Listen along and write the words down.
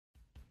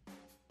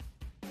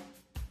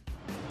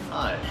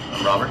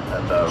Robert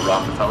at the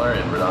Rockefeller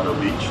in Redondo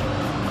Beach.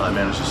 I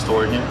manage the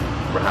store here.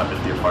 We're happy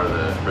to be a part of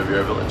the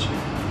Riviera Village.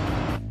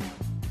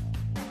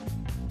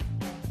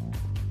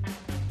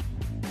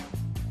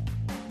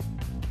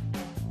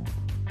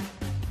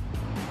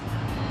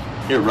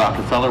 Here at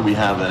Rockefeller we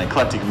have an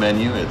eclectic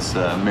menu. It's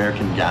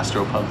American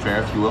gastropub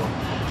fare, if you will.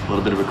 A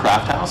little bit of a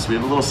craft house. We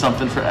have a little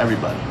something for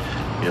everybody.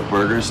 We have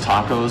burgers,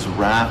 tacos,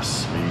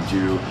 wraps. We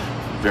do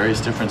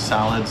various different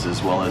salads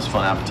as well as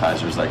fun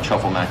appetizers like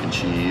truffle mac and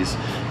cheese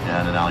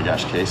and an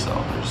Alagash queso.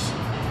 There's,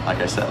 like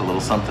I said, a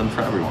little something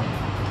for everyone.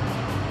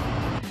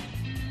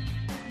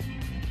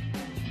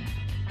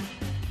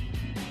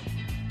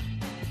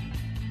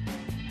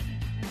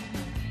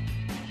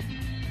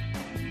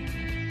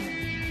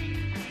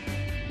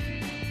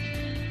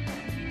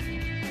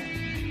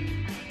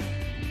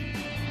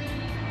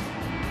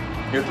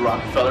 Here at the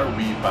Rockefeller,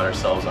 we pride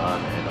ourselves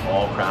on an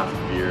all-craft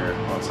beer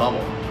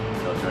ensemble.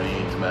 We don't do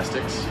any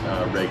domestics,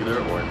 regular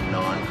or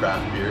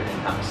non-craft beer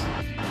in-house.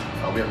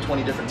 We have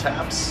 20 different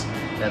taps,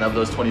 and of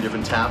those 20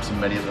 different taps,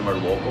 many of them are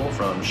local,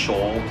 from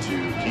Shoal to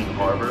King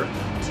Harbor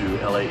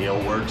to LA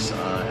Ale Works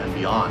and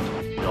beyond.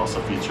 We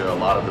also feature a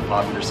lot of the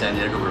popular San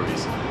Diego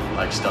breweries,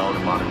 like Stone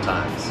and Modern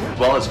Times. As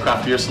well as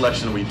craft beer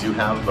selection, we do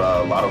have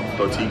a lot of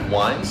boutique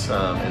wines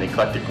and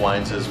eclectic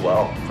wines as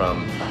well,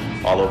 from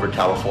all over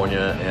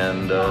California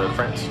and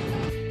France.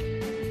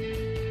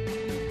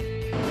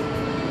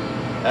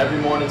 Every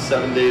morning,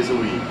 7 days a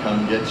week,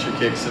 come get your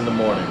kicks in the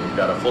morning. We've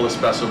got a full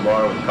espresso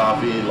bar with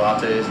coffee,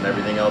 lattes, and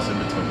everything else in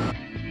between.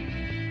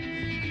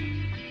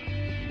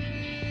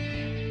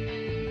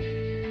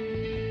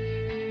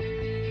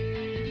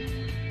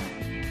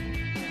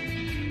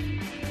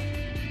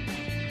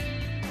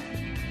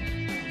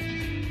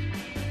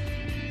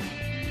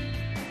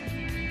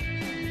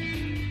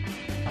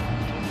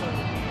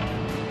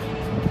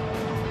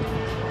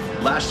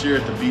 Last year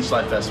at the Beach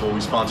Life Festival,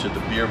 we sponsored the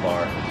beer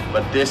bar,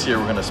 but this year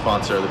we're going to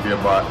sponsor the beer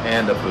bar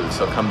and a booth,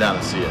 so come down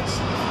and see us.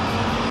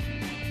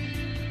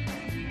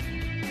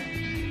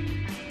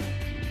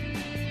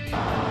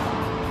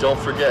 Don't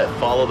forget,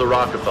 follow the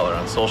Rockefeller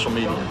on social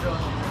media.